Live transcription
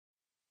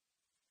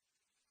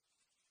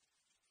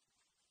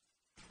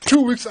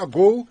2 weeks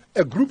ago,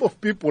 a group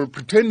of people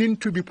pretending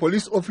to be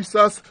police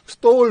officers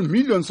stole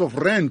millions of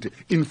rand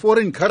in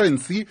foreign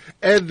currency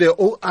at the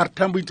OR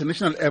Tambo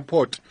International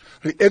Airport.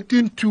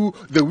 Reacting to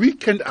the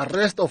weekend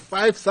arrest of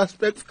 5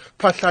 suspects,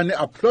 Phahlane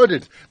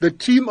applauded the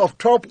team of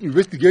top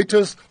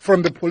investigators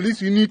from the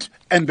police unit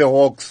and the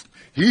Hawks.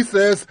 He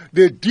says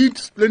they did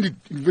splendid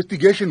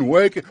investigation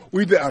work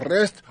with the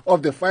arrest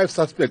of the 5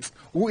 suspects,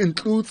 who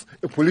includes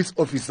a police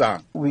officer.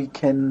 We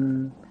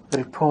can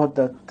report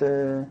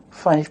that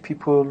 5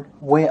 people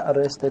were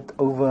arrested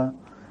over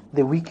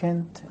the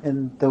weekend,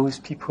 and those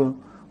people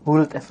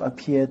would have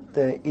appeared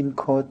in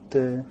court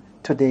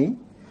today.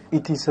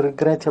 It is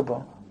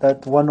regrettable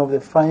that one of the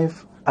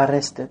 5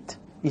 arrested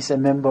is a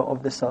member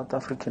of the South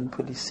African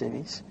Police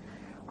Service.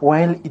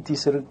 While it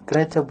is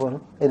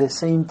regrettable, at the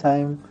same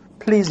time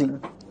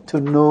pleasing to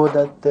know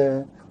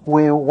that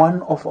where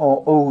one of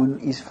our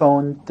own is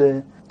found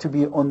to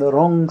be on the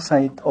wrong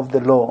side of the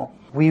law,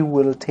 we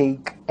will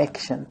take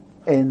action,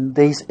 and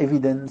there is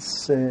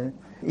evidence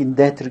in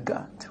that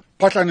regard.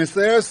 Phahlane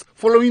says,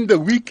 following the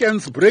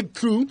weekend's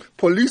breakthrough,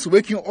 police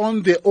working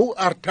on the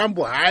OR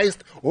Tambo heist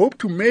hope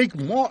to make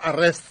more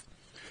arrests.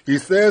 He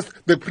says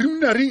the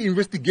preliminary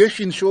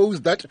investigation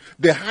shows that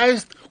the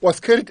heist was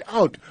carried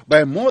out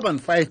by more than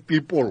 5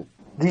 people.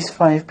 These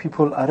 5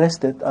 people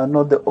arrested are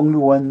not the only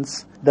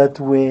ones that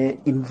were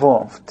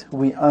involved.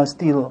 We are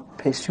still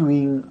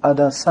pursuing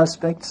other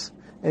suspects,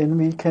 and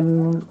we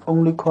can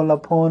only call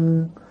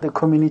upon the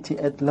community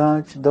at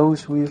large,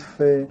 those with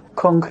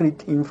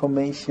concrete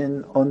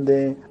information on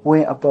the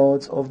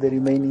whereabouts of the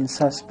remaining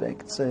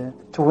suspects,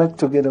 to work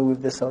together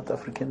with the South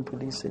African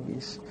Police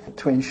Service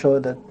to ensure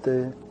that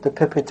the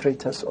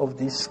perpetrators of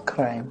this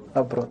crime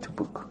are brought to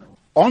book.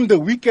 On the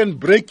weekend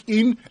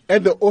break-in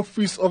at the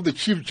office of the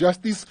Chief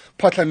Justice,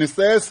 Phahlane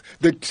says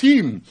the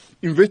team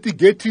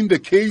investigating the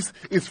case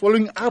is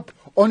following up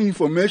on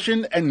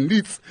information and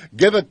leads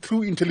gathered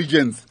through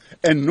intelligence,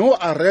 and no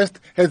arrest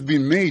has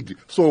been made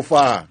so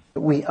far.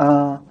 We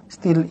are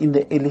still in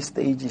the early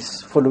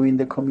stages following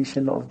the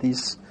commission of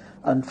this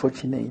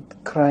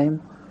unfortunate crime,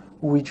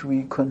 which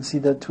we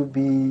consider to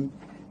be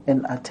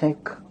an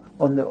attack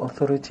on the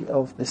authority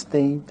of the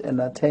state, an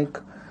attack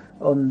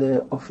on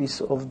the office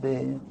of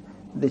the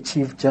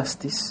Chief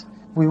Justice.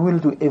 We will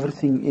do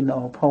everything in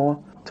our power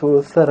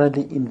to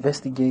thoroughly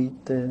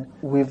investigate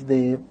with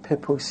the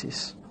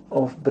purposes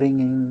of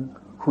bringing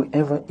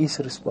whoever is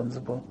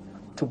responsible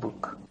to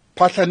book.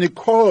 Phahlane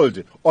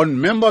called on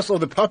members of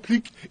the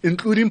public,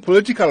 including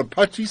political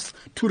parties,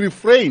 to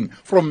refrain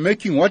from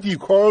making what he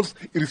calls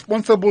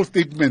irresponsible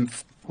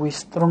statements. We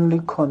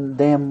strongly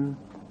condemn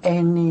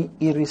any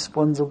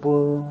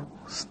irresponsible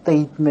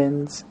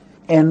statements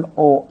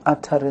and/or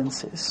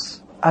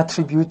utterances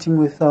attributing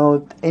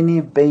without any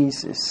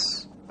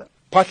basis.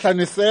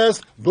 Phahlane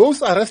says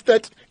those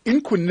arrested in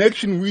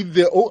connection with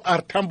the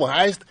OR Tambo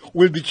heist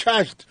will be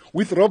charged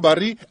with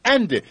robbery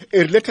and a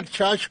related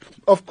charge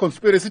of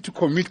conspiracy to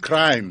commit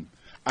crime.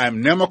 I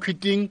am Nemo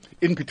Quitting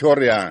in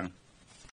Pretoria.